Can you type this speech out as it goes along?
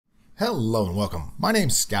Hello and welcome. My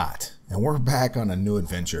name's Scott, and we're back on a new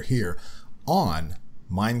adventure here on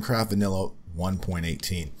Minecraft Vanilla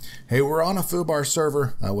 1.18. Hey, we're on a foobar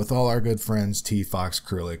server with all our good friends T-Fox,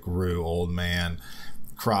 Acrylic, Rue, Old Man,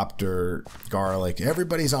 Cropter, Garlic.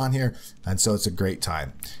 Everybody's on here, and so it's a great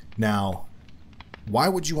time. Now, why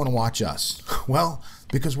would you want to watch us? Well,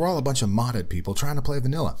 because we're all a bunch of modded people trying to play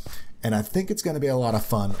vanilla. And I think it's going to be a lot of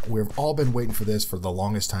fun. We've all been waiting for this for the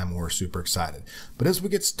longest time, and we're super excited. But as we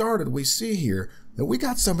get started, we see here that we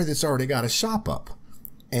got somebody that's already got a shop up.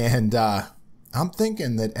 And I'm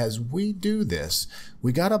thinking that as we do this,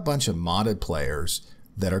 we got a bunch of modded players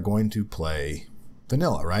that are going to play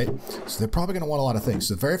vanilla, right? So they're probably going to want a lot of things.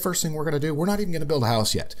 So the very first thing we're going to do, we're not even going to build a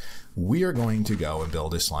house yet. We are going to go and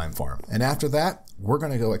build a slime farm. And after that, we're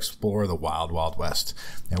going to go explore the wild, wild west.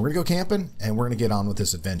 And we're going to go camping, and we're going to get on with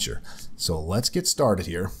this adventure. So let's get started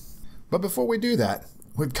here. But before we do that,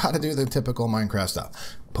 we've got to do the typical Minecraft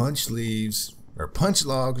stuff. Punch leaves, or punch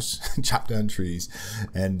logs, chop down trees.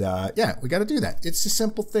 And yeah, we got to do that. It's a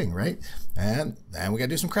simple thing, right? And we got to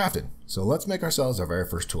do some crafting. So let's make ourselves our very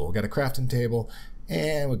first tool. We got a crafting table.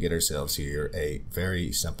 And we'll get ourselves here a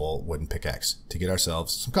very simple wooden pickaxe to get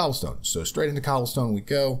ourselves some cobblestone. So straight into cobblestone we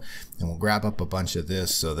go, and we'll grab up a bunch of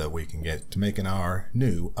this so that we can get to making our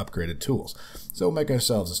new upgraded tools. So we'll make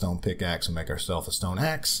ourselves a stone pickaxe, we'll make ourselves a stone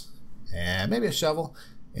axe, and maybe a shovel,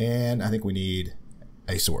 and I think we need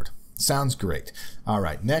a sword. Sounds great. All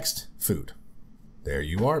right, next, food. There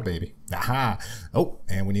you are, baby. Aha! Oh,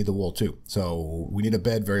 and we need the wool too. So we need a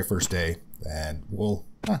bed very first day, and wool.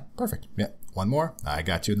 Perfect. Yeah. One more. I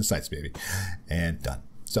got you in the sights, baby. And done.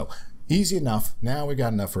 So easy enough. Now we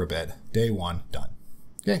got enough for a bed. Day one, done.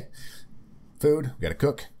 Okay. Food, we got to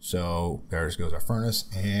cook. So there goes our furnace.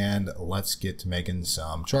 And let's get to making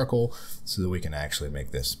some charcoal so that we can actually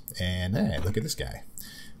make this. And hey, look at this guy.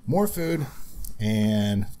 More food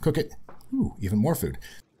and cook it. Ooh, even more food.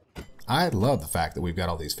 I love the fact that we've got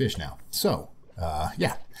all these fish now. So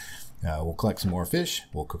yeah, we'll collect some more fish.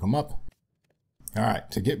 We'll cook them up. All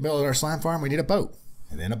right, to get built our slime farm, we need a boat.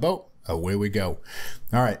 And in a boat, away we go.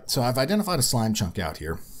 All right, so I've identified a slime chunk out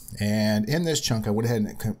here. And in this chunk, I went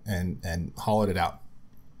ahead and hollowed it out.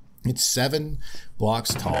 It's 7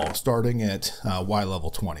 blocks tall, starting at Y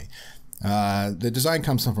level 20. The design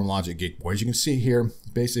comes from Logic Geek Boy. As you can see here,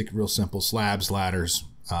 basic, real simple slabs, ladders,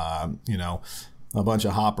 you know, a bunch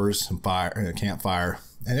of hoppers, some fire, and a campfire.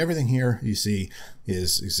 And everything here you see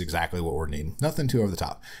is exactly what we're needing. Nothing too over the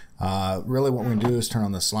top. Really what we're going to do is turn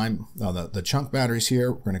on the slime, the chunk batteries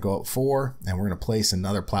here. We're going to go up 4, and we're going to place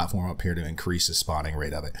another platform up here to increase the spawning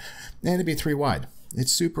rate of it. And it'd be 3 wide.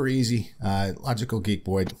 It's super easy. Logical Geek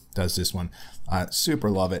Boy does this one.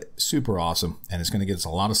 Super love it. Super awesome. And it's going to get us a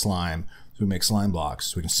lot of slime. So we make slime blocks.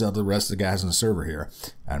 So we can sell to the rest of the guys on the server here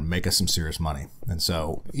and make us some serious money. And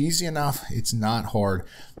so easy enough. It's not hard.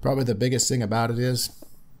 Probably the biggest thing about it is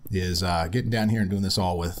getting down here and doing this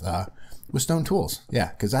all with stone tools.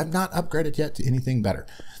 Yeah, because I've not upgraded yet to anything better.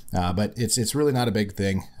 But it's really not a big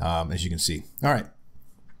thing, as you can see. All right,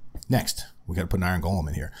 next, we got to put an iron golem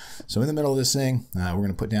in here. So in the middle of this thing, we're going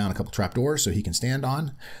to put down a couple trapdoors so he can stand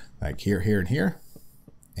on, like here, here, and here.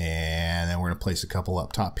 And then we're going to place a couple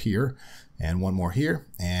up top here, and one more here.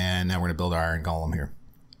 And now we're going to build our iron golem here.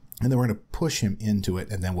 And then we're going to push him into it,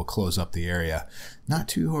 and then we'll close up the area. Not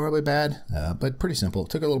too horribly bad, but pretty simple.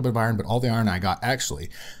 It took a little bit of iron, but all the iron I got actually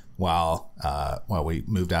while we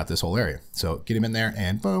moved out this whole area. So get him in there,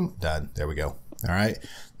 and boom, done. There we go. All right.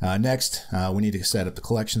 Next, we need to set up the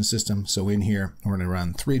collection system. So in here, we're going to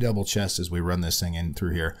run 3 double chests as we run this thing in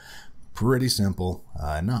through here. Pretty simple,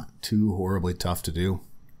 not too horribly tough to do,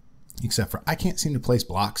 except for I can't seem to place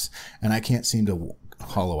blocks, and I can't seem to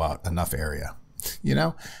hollow out enough area. You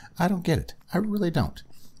know, I don't get it. I really don't.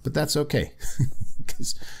 But that's okay,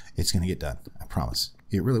 because it's going to get done. I promise.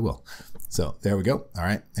 It really will. So there we go. All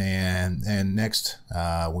right. And next,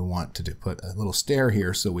 we want to put a little stair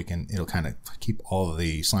here so it'll kind of keep all of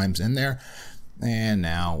the slimes in there. And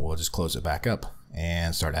now we'll just close it back up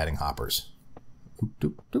and start adding hoppers. Doop,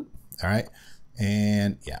 doop, doop. All right.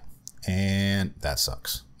 And yeah. And that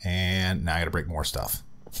sucks. And now I got to break more stuff.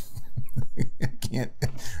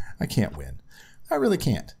 I can't win. I really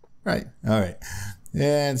can't. Right. All right.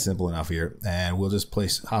 And simple enough here. And we'll just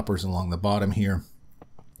place hoppers along the bottom here.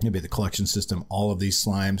 It'll be the collection system. All of these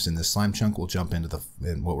slimes in this slime chunk will jump into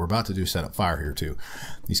and what we're about to do, set up fire here too.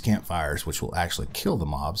 These campfires, which will actually kill the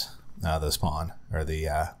mobs, the spawn, or the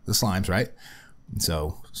slimes, right? And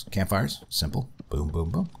so campfires, simple. Boom, boom,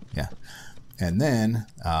 boom. Yeah. And then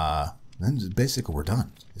basically we're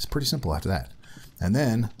done. It's pretty simple after that. And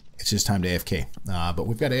then it's just time to AFK. But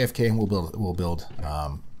we've got AFK, and we'll build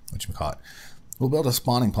whatchamacallit. we'll build a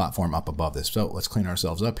spawning platform up above this. So let's clean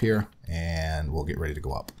ourselves up here and we'll get ready to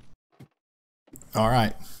go up. All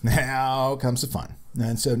right, now comes the fun.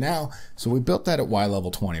 And so now, we built that at Y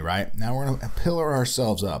level 20, right? Now we're gonna pillar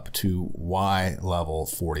ourselves up to Y level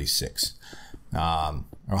 46, or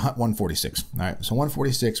 146. All right, so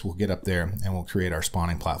 146, we'll get up there and we'll create our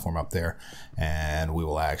spawning platform up there and we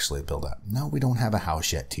will actually build up. No, we don't have a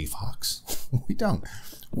house yet, T-Fox. We don't.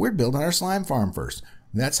 We're building our slime farm first.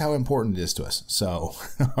 That's how important it is to us. So,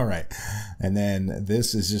 all right. And then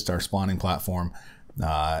this is just our spawning platform.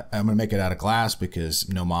 I'm going to make it out of glass because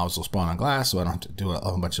no mobs will spawn on glass, so I don't have to do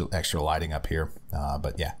a bunch of extra lighting up here.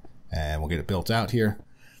 But yeah, and we'll get it built out here.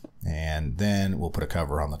 And then we'll put a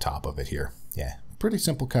cover on the top of it here. Yeah, pretty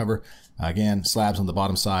simple cover. Again, slabs on the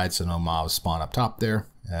bottom side so no mobs spawn up top there.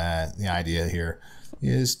 The idea here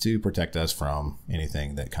is to protect us from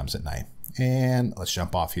anything that comes at night. And let's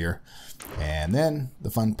jump off here. And then the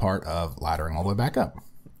fun part of laddering all the way back up.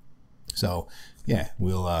 So yeah,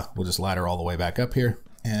 we'll just ladder all the way back up here.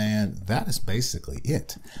 And that is basically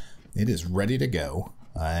it. It is ready to go.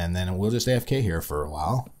 And then we'll just AFK here for a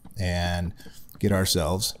while and get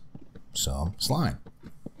ourselves some slime,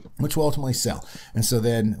 which we'll ultimately sell. And so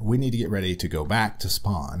then we need to get ready to go back to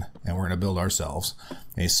spawn, and we're going to build ourselves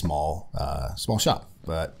a small shop.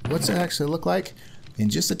 But what's it actually look like? In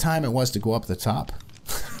just the time it was to go up the top,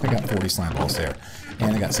 I got 40 slime balls there,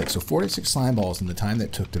 and I got 6. So 46 slime balls in the time that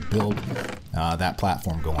it took to build that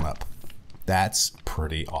platform going up. That's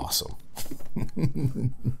pretty awesome.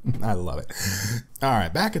 I love it. All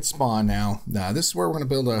right, back at spawn now. This is where we're going to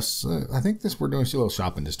build us. I think we're doing a little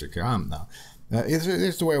shopping district here. I don't know.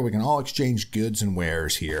 It's the way we can all exchange goods and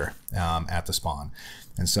wares here at the spawn.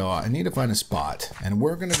 And so I need to find a spot, and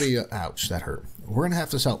we're going to be, ouch, that hurt. We're going to have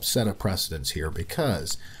to help set a precedence here,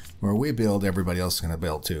 because where we build, everybody else is going to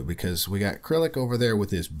build too, because we got Acrylic over there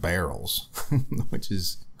with his barrels, which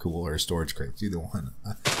is cool, or storage crates, either one.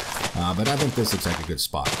 But I think this looks like a good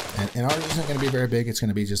spot. And ours isn't going to be very big. It's going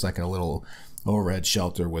to be just like a little overhead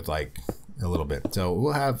shelter with like a little bit. So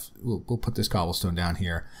we'll put this cobblestone down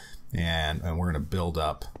here, and we're going to build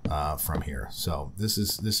up from here. So this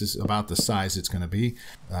is about the size it's going to be.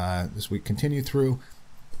 As we continue through,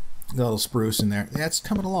 got a little spruce in there. Yeah, it's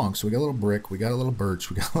coming along. So we got a little brick, we got a little birch,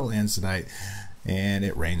 we got a little andesite, and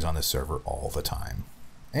it rains on this server all the time.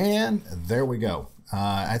 And there we go.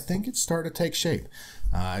 I think it's starting to take shape.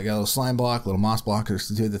 I got a little slime block, a little moss block. There's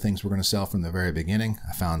two of the things we're going to sell from the very beginning.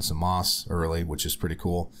 I found some moss early, which is pretty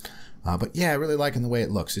cool. But yeah, really liking the way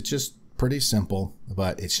it looks. It's just pretty simple,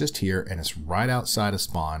 but it's just here, and it's right outside of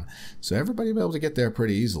spawn. So everybody will be able to get there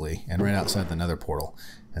pretty easily, and right outside the nether portal.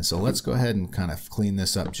 And so let's go ahead and kind of clean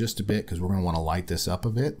this up just a bit, because we're going to want to light this up a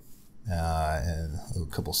bit. And a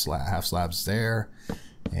couple half slabs there.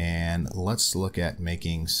 And let's look at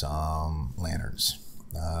making some lanterns.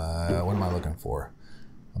 What am I looking for?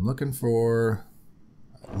 I'm looking for,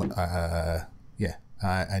 yeah,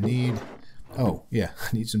 I need, oh yeah,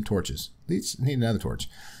 I need some torches. I need another torch.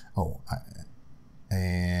 Oh,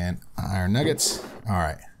 and iron nuggets. All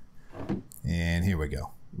right. And here we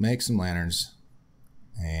go. Make some lanterns.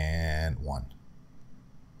 And one.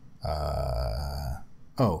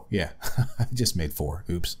 Oh yeah, I just made 4.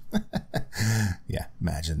 Oops. Yeah,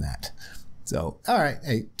 imagine that. So, all right,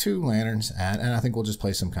 hey, 2 lanterns, and I think we'll just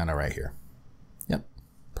place them kind of right here. Yep,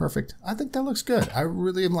 perfect. I think that looks good. I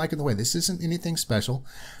really am liking the way. This isn't anything special,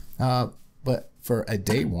 but for a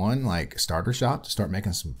day 1 like starter shop to start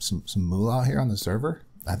making some moolah here on the server,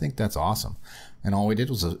 I think that's awesome. And all we did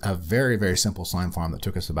was a very, very simple slime farm that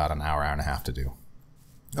took us about an hour and a half to do.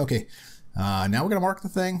 Okay, now we're gonna mark the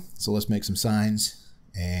thing. So let's make some signs.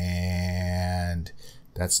 And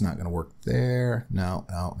that's not going to work there. No.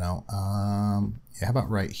 Yeah, how about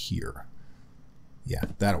right here? Yeah,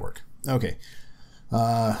 that'll work. Okay.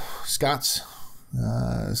 Scott's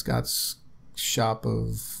shop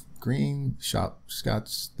of green,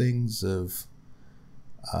 Scott's things of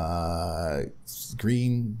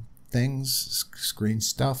green things, green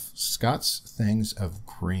stuff, Scott's things of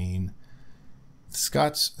green,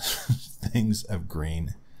 Scott's things of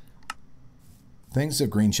green. Things of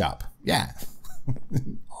green shop. Yeah.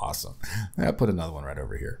 Awesome. I'll put another one right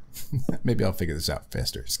over here. Maybe I'll figure this out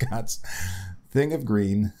faster. Scott's thing of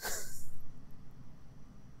green.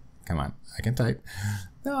 Come on. I can type.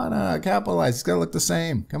 No. Capitalize. It's got to look the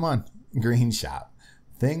same. Come on. Green shop.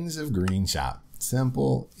 Things of green shop.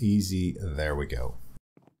 Simple, easy. There we go.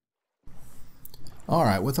 All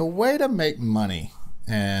right. With a way to make money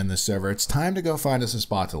in the server, it's time to go find us a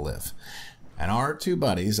spot to live. And our 2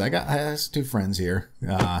 buddies, I have 2 friends here.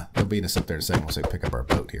 They'll beat us up there in a second. We'll say pick up our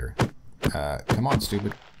boat here. Come on,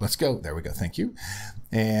 stupid. Let's go. There we go. Thank you.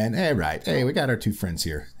 And hey, right. Hey, we got our two friends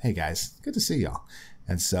here. Hey, guys. Good to see y'all.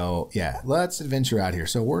 And so, yeah, let's adventure out here.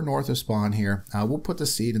 So we're north of spawn here. We'll put the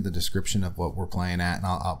seed in the description of what we're playing at, and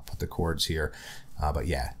I'll put the chords here. But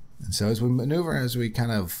yeah. And so as we maneuver, as we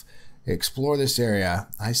kind of explore this area,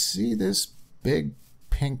 I see this big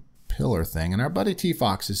pink pillar thing, and our buddy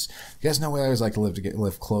T-Fox is, you guys know we always like to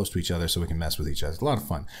live close to each other so we can mess with each other. It's a lot of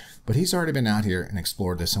fun. But he's already been out here and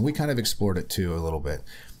explored this, and we kind of explored it too a little bit.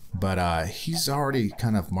 But he's already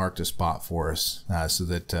kind of marked a spot for us so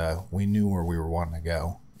that we knew where we were wanting to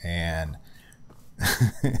go. And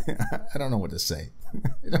I don't know what to say.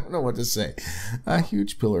 I don't know what to say. A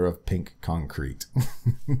huge pillar of pink concrete.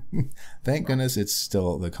 Thank goodness it's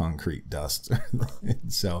still the concrete dust.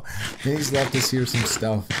 So he's left us here some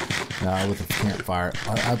stuff with a campfire.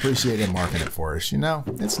 I appreciate him marking it for us. You know,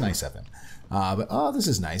 it's nice of him. But oh, this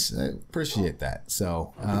is nice. I appreciate that.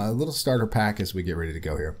 So a little starter pack as we get ready to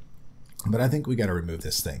go here. But I think we got to remove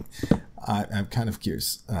this thing. I'm kind of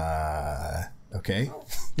curious. Okay.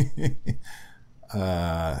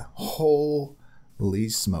 Holy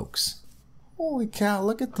smokes. Holy cow,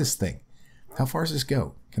 look at this thing. How far does this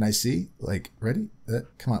go? Can I see? Like, ready?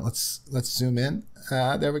 Come on, let's zoom in.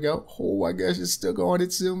 There we go. Oh my gosh, it's still going.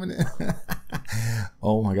 It's zooming in.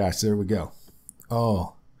 Oh my gosh, there we go.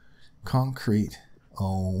 Oh, concrete.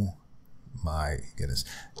 Oh my goodness.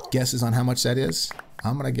 Guesses on how much that is?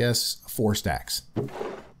 I'm going to guess 4 stacks.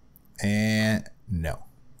 And no.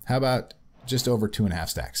 How about just over 2.5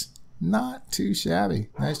 stacks? Not too shabby.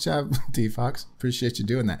 Nice job, T-Fox. Appreciate you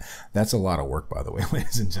doing that. That's a lot of work, by the way,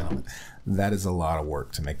 ladies and gentlemen. That is a lot of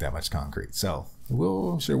work to make that much concrete. So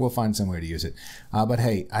we'll find some way to use it. But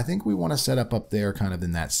hey, I think we want to set up there kind of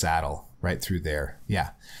in that saddle right through there. Yeah.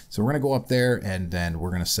 So we're going to go up there, and then we're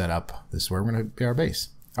going to set up. This is where we're going to be our base.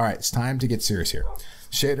 All right, it's time to get serious here.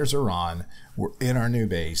 Shaders are on. We're in our new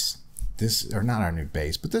base. This, or not our new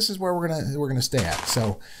base, but this is where we're gonna stay at.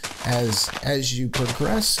 So as you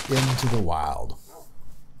progress into the wild,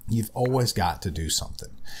 you've always got to do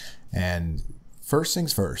something. And first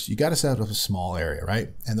things first, you got to set up a small area, right?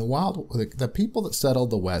 And the people that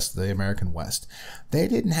settled the West, the American West, they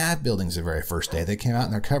didn't have buildings the very first day. They came out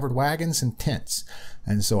in their covered wagons and tents.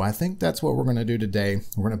 And so I think that's what we're going to do today.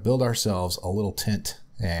 We're going to build ourselves a little tent,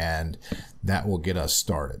 and that will get us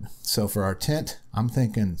started. So for our tent, I'm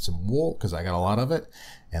thinking some wool, because I got a lot of it,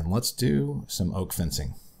 and let's do some oak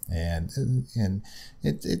fencing. And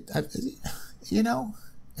you know,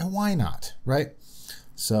 and why not, right?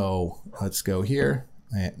 So let's go here,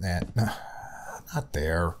 and not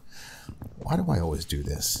there. Why do I always do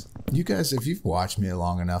this? You guys, if you've watched me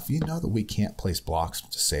long enough, you know that we can't place blocks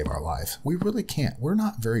to save our life. We really can't. We're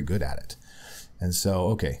not very good at it. And so,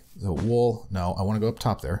 okay, the wool, no, I want to go up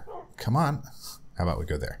top there. Come on. How about we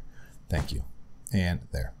go there? Thank you. And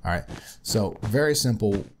there. All right. So very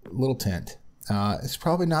simple little tent. It's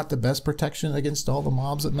probably not the best protection against all the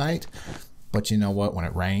mobs at night, but you know what? When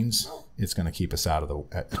it rains, it's going to keep us out of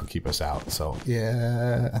So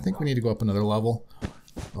yeah, I think we need to go up another level.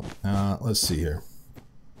 Let's see here.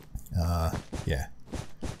 Yeah.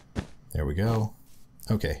 There we go.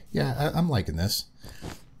 Okay. Yeah, I'm liking this.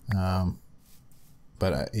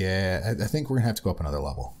 But yeah, I think we're gonna have to go up another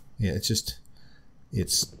level. Yeah,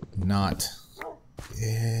 it's not.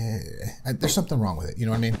 Yeah, there's something wrong with it. You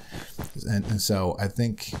know what I mean? And so I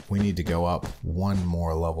think we need to go up one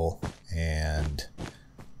more level, and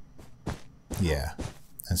yeah,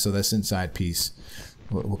 and so this inside piece,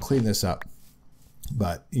 we'll clean this up.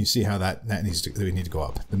 But you see how that we need to go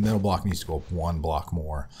up. The middle block needs to go up 1 block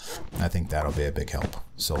more. I think that'll be a big help.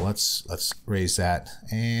 So let's raise that.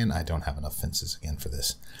 And I don't have enough fences again for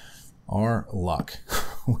this. Our luck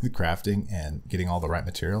with crafting and getting all the right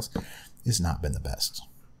materials has not been the best.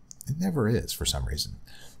 It never is for some reason.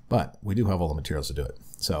 But we do have all the materials to do it.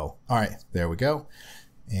 So, all right, there we go.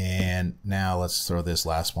 And now let's throw this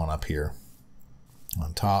last one up here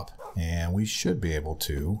on top. And we should be able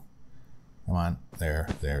to... Come on, there,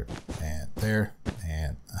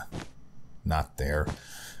 and not there.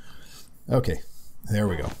 Okay, there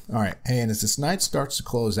we go. All right, and as this night starts to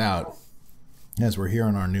close out, as we're here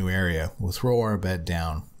in our new area, we'll throw our bed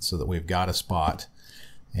down so that we've got a spot,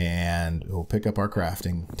 and we'll pick up our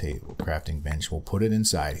crafting bench. We'll put it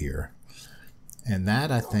inside here, and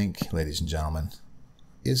that, I think, ladies and gentlemen,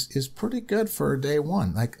 is pretty good for day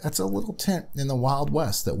one. Like, that's a little tent in the Wild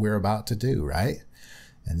West that we're about to do, right?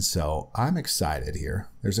 And so I'm excited here.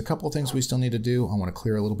 There's a couple of things we still need to do. I want to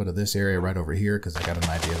clear a little bit of this area right over here because I got an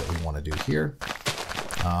idea that we want to do here.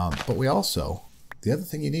 But we also, the other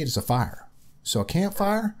thing you need is a fire. So a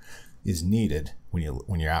campfire is needed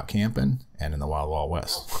when you're out camping and in the Wild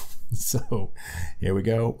West. So here we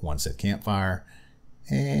go. One set campfire.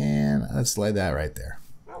 And let's lay that right there.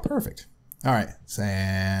 Perfect. All right.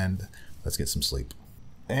 And let's get some sleep.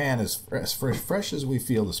 And as fresh as we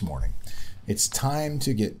feel this morning, it's time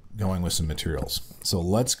to get going with some materials. So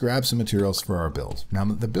let's grab some materials for our build. Now,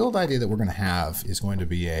 the build idea that we're going to have is going to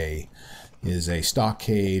be a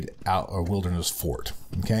stockade out or wilderness fort.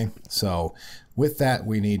 Okay, so with that,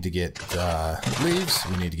 we need to get leaves,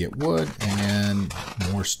 we need to get wood, and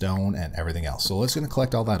more stone and everything else. So let's going to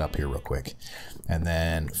collect all that up here real quick, and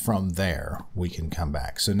then from there we can come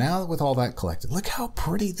back. So now with all that collected, look how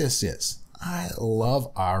pretty this is. I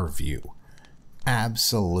love our view.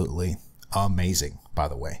 Absolutely amazing, by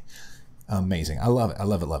the way. Amazing. I love it. I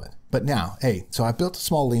love it. Love it. But now, hey, so I built a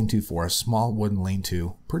small lean-to for us, small wooden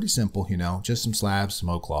lean-to, pretty simple, you know, just some slabs, some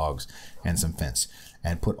oak logs, and some fence,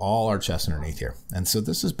 and put all our chests underneath here. And so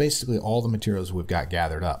this is basically all the materials we've got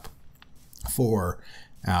gathered up for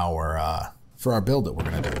our build that we're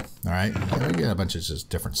going to do. All right. And we got a bunch of just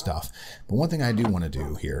different stuff. But one thing I do want to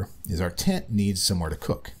do here is our tent needs somewhere to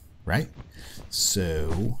cook, right?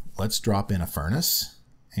 So let's drop in a furnace,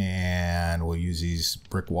 and we'll use these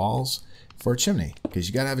brick walls for a chimney, because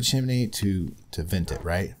you got to have a chimney to vent it,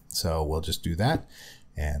 right? So we'll just do that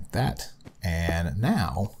and that. And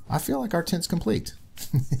now I feel like our tent's complete.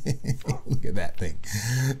 Look at that thing.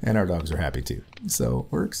 And our dogs are happy too. So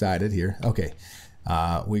we're excited here. Okay.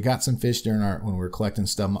 We got some fish during when we were collecting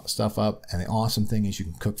stuff up. And the awesome thing is you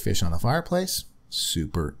can cook fish on the fireplace.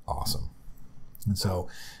 Super awesome. And so,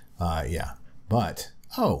 yeah, but,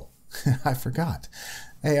 oh, I forgot.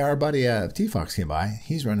 Hey, our buddy T-Fox came by.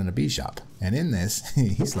 He's running a bee shop. And in this,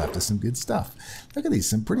 he's left us some good stuff. Look at these,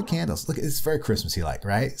 some pretty candles. Look, it's very Christmassy like,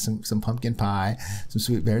 right? Some pumpkin pie, some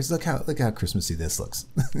sweet berries. Look how Christmassy this looks.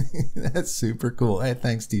 That's super cool. Hey,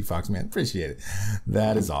 thanks, T-Fox, man. Appreciate it.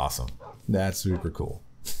 That is awesome. That's super cool.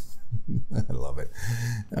 I love it.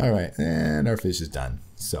 All right, and our fish is done.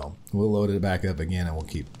 So we'll load it back up again, and we'll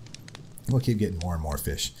keep getting more and more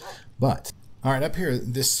fish. But all right, up here,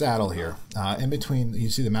 this saddle here, in between, you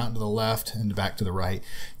see the mountain to the left and back to the right.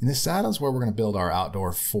 And this saddle is where we're going to build our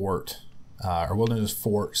outdoor fort, our wilderness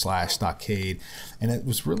fort / stockade. And it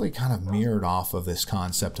was really kind of mirrored off of this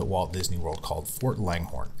concept at Walt Disney World called Fort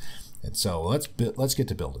Langhorne. And so let's get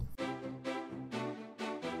to building.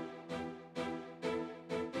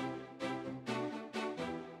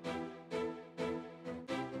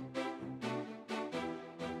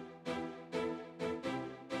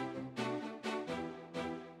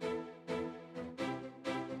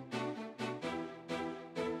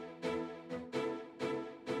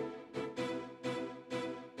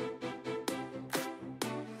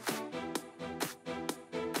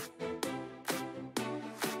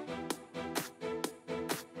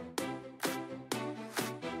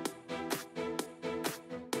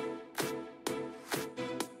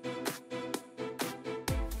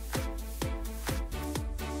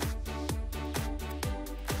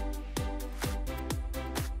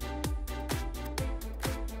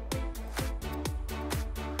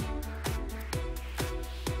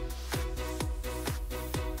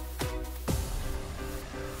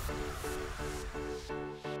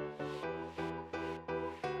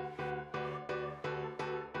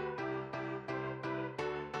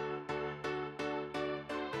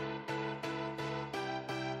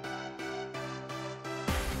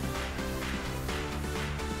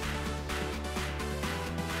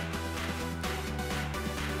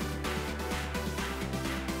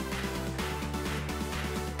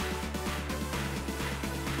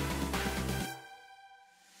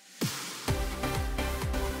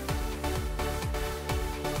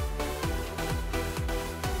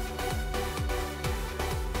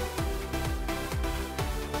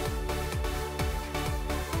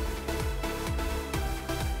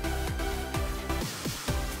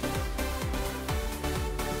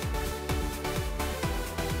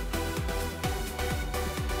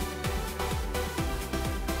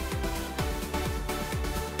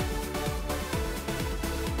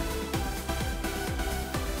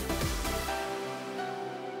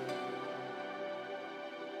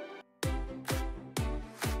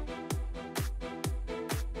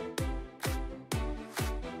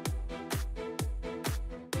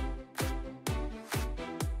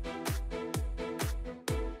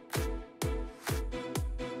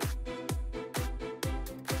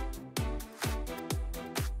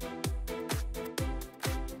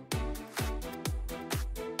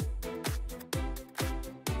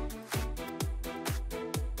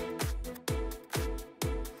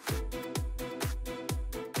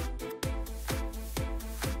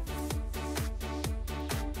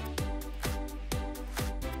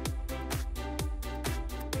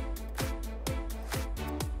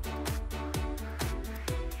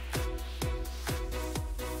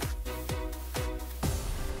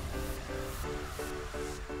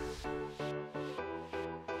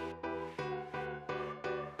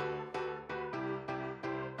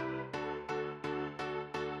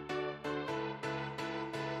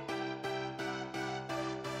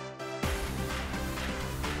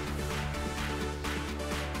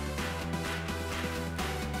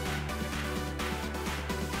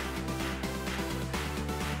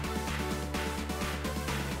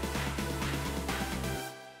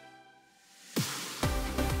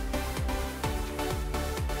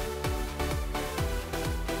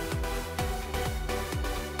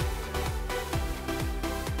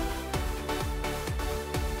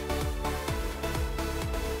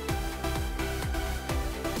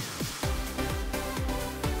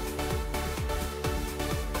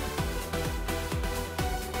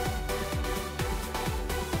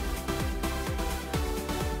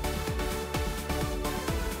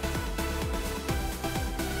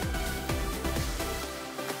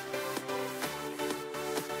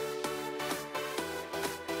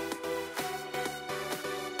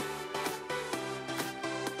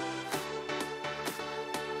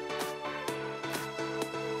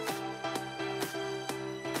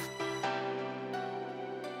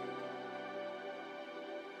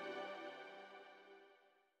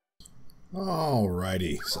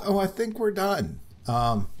 Alrighty, so I think we're done.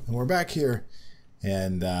 And we're back here,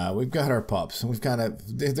 and we've got our pups, and we've kind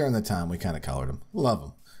of, during the time, we kind of colored them. Love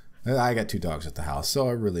them. I got 2 dogs at the house, so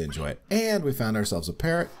I really enjoy it. And we found ourselves a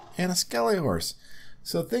parrot and a skelly horse.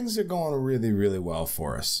 So things are going really, really well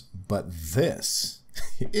for us. But this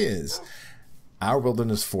is our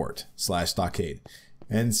wilderness fort / stockade.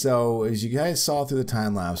 And so, as you guys saw through the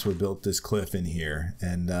time lapse, we built this cliff in here,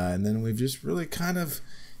 and then we've just really kind of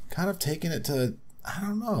taken it to, I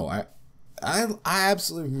don't know. I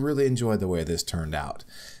absolutely really enjoyed the way this turned out,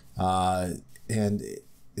 and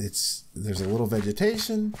there's a little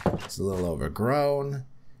vegetation, it's a little overgrown,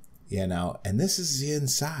 you know, and this is the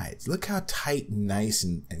inside. Look how tight and nice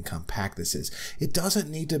and compact this is. It doesn't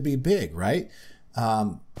need to be big, right?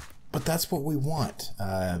 But that's what we want.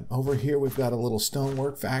 Over here, we've got a little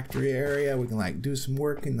stonework factory area. We can like do some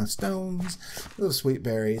work in the stones, little sweet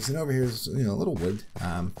berries, and over here's, you know, a little wood.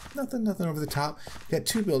 Nothing over the top. Got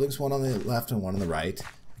 2 buildings, one on the left and one on the right.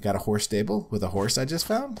 Got a horse stable with a horse I just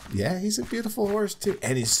found. Yeah, he's a beautiful horse too,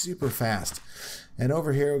 and he's super fast. And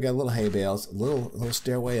over here, we got little hay bales, a little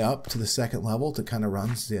stairway up to the 2nd level to kind of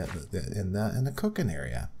runs in the cooking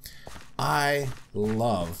area. I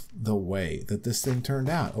love the way that this thing turned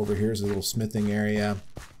out. Over here is a little smithing area,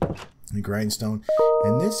 a grindstone.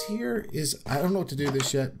 And this here is, I don't know what to do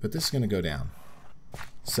this yet, but this is going to go down.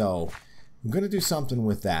 So I'm going to do something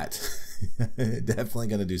with that. Definitely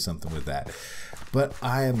going to do something with that. But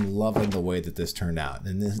I am loving the way that this turned out.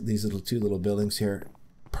 And these 2 little buildings here,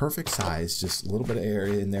 perfect size, just a little bit of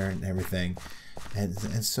area in there and everything. And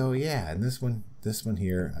so, yeah, and this one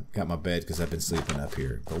here, I've got my bed because I've been sleeping up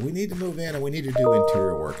here. But we need to move in and we need to do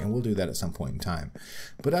interior work, and we'll do that at some point in time.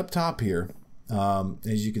 But up top here,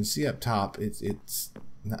 as you can see up top, it's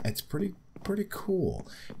pretty cool,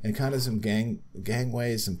 and kind of some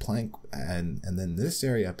gangways and plank, and then this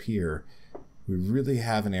area up here, we really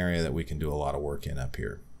have an area that we can do a lot of work in up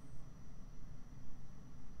here.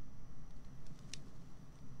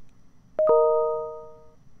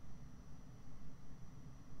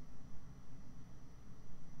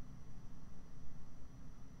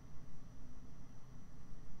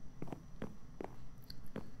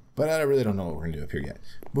 But I really don't know what we're going to do up here yet.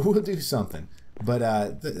 But we'll do something. But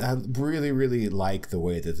I really, really like the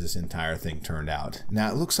way that this entire thing turned out.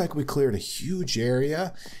 Now, it looks like we cleared a huge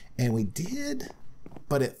area. And we did.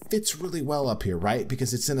 But it fits really well up here, right?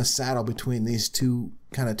 Because it's in a saddle between these 2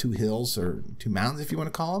 hills, or 2 mountains, if you want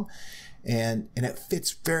to call them. And it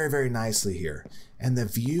fits very, very nicely here. And the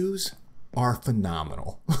views are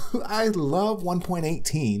phenomenal. I love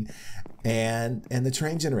 1.18. And the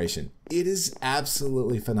terrain generation, it is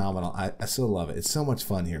absolutely phenomenal. I still love it. It's so much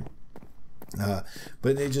fun here.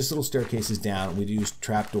 But they just little staircases down. We use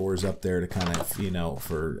trapdoors up there to kind of, you know,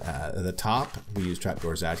 for the top. We use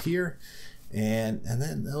trapdoors out here, and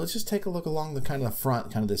then let's just take a look along the kind of the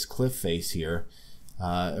front, kind of this cliff face here.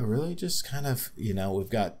 Really just kind of, you know,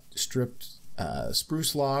 we've got stripped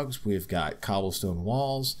spruce logs. We've got cobblestone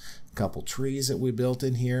walls, a couple trees that we built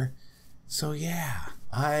in here. So yeah.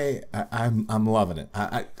 I'm loving it.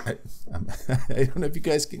 I don't know if you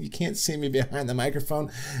guys you can't see me behind the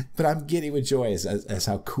microphone, but I'm giddy with joy as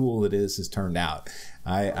how cool it has turned out.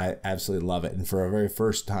 I absolutely love it. And for a very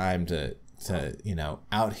first time to you know,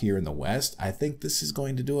 out here in the West, I think this is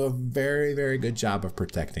going to do a very, very good job of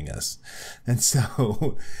protecting us. And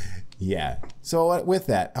so, yeah. So with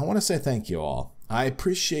that, I want to say thank you all. I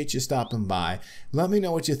appreciate you stopping by. Let me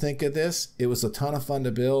know what you think of this. It was a ton of fun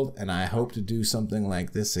to build, and I hope to do something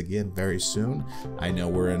like this again very soon. I know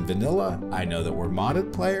we're in vanilla. I know that we're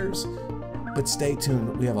modded players, but stay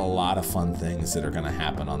tuned. We have a lot of fun things that are going to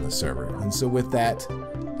happen on the server. And so with that,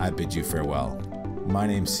 I bid you farewell. My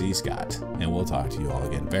name's cScot, and we'll talk to you all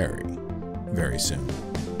again very, very soon.